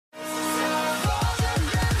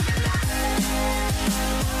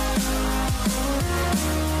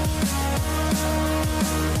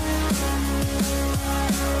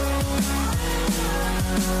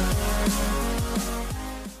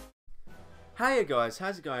Hey guys,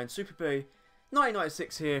 how's it going? Super B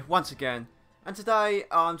 1996 here once again, and today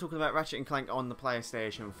I'm talking about Ratchet and Clank on the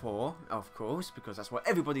PlayStation 4, of course, because that's what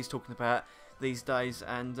everybody's talking about these days.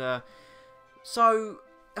 And so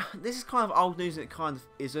this is kind of old news, and it kind of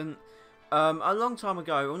isn't. A long time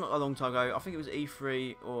ago, or not a long time ago, I think it was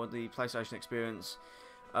E3 or the PlayStation Experience.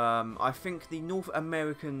 I think the North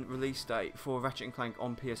American release date for Ratchet and Clank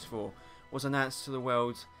on PS4 was announced to the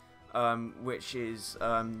world. Which is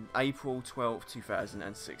April 12th,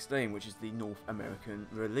 2016, which is the North American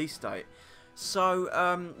release date. So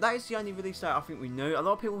that is the only release date I think we knew. A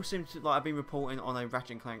lot of people seem to have been reporting on a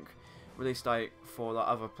Ratchet and Clank release date for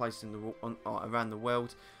other places in the around the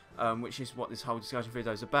world, which is what this whole discussion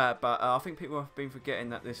video is about. But I think people have been forgetting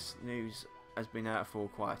that this news has been out for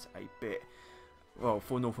quite a bit. Well,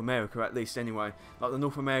 for North America at least, anyway. Like the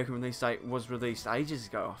North American release date was released ages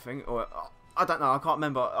ago, I think, or I don't know, I can't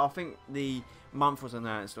remember. I think the month was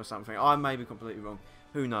announced or something. I may be completely wrong.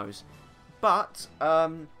 Who knows? But,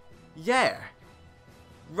 yeah.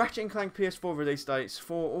 Ratchet and Clank PS4 release dates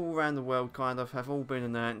for all around the world, kind of, have all been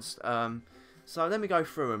announced. So let me go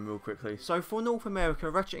through them real quickly. So for North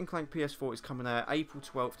America, Ratchet and Clank PS4 is coming out April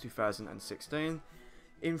 12th, 2016.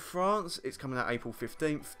 In France, it's coming out April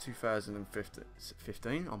 15th,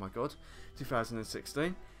 2015. Oh my god.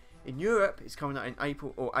 2016. In Europe, it's coming out in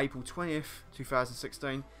April 20th,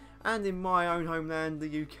 2016, and in my own homeland,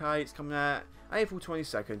 the UK, it's coming out April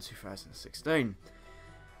 22nd, 2016.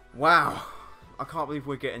 Wow, I can't believe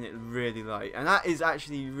we're getting it really late, and that is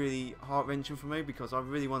actually really heart-wrenching for me because I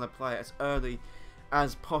really want to play it as early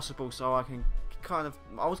as possible so I can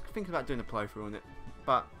I was thinking about doing a playthrough on it,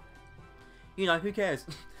 but you know, who cares?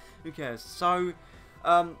 Who cares? So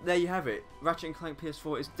there you have it. Ratchet and Clank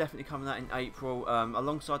PS4 is definitely coming out in April,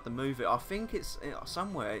 alongside the movie. I think it's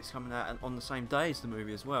somewhere it's coming out on the same day as the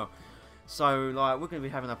movie as well. So like we're going to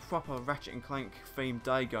be having a proper Ratchet and Clank themed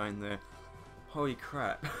day going there. Holy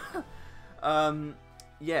crap!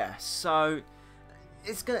 Yeah. So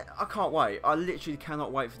it's gonna. I can't wait. I literally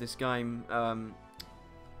cannot wait for this game.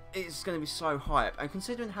 It's going to be so hype, and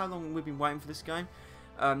considering how long we've been waiting for this game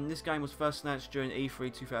was first announced during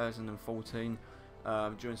E3 2014.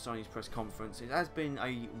 During Sony's press conference. It has been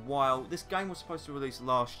a while. This game was supposed to release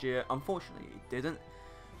last year. Unfortunately, it didn't.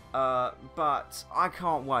 But I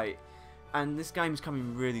can't wait. And this game is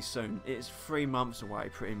coming really soon. It's 3 months away,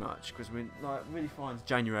 pretty much, because we're really far into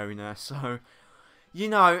January now. So, you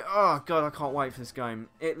know, oh god, I can't wait for this game.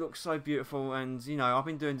 It looks so beautiful, and you know, I've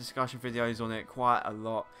been doing discussion videos on it quite a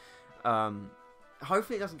lot.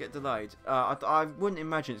 Hopefully it doesn't get delayed. I wouldn't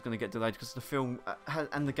imagine it's going to get delayed because the film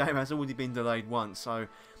and the game has already been delayed once, so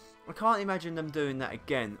I can't imagine them doing that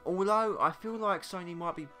again. Although I feel like Sony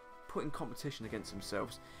might be putting competition against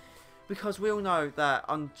themselves, because we all know that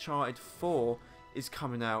Uncharted 4 is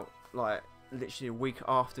coming out like literally a week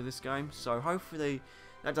after this game, so hopefully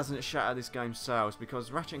that doesn't shatter this game's sales,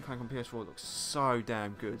 because Ratchet and Clank on PS4 looks so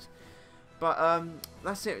damn good. But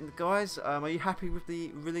that's it, guys. Are you happy with the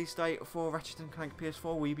release date for Ratchet and Clank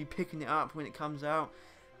PS4? Will you be picking it up when it comes out?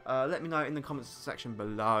 Let me know in the comments section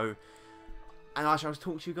below. And I shall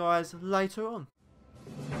talk to you guys later on.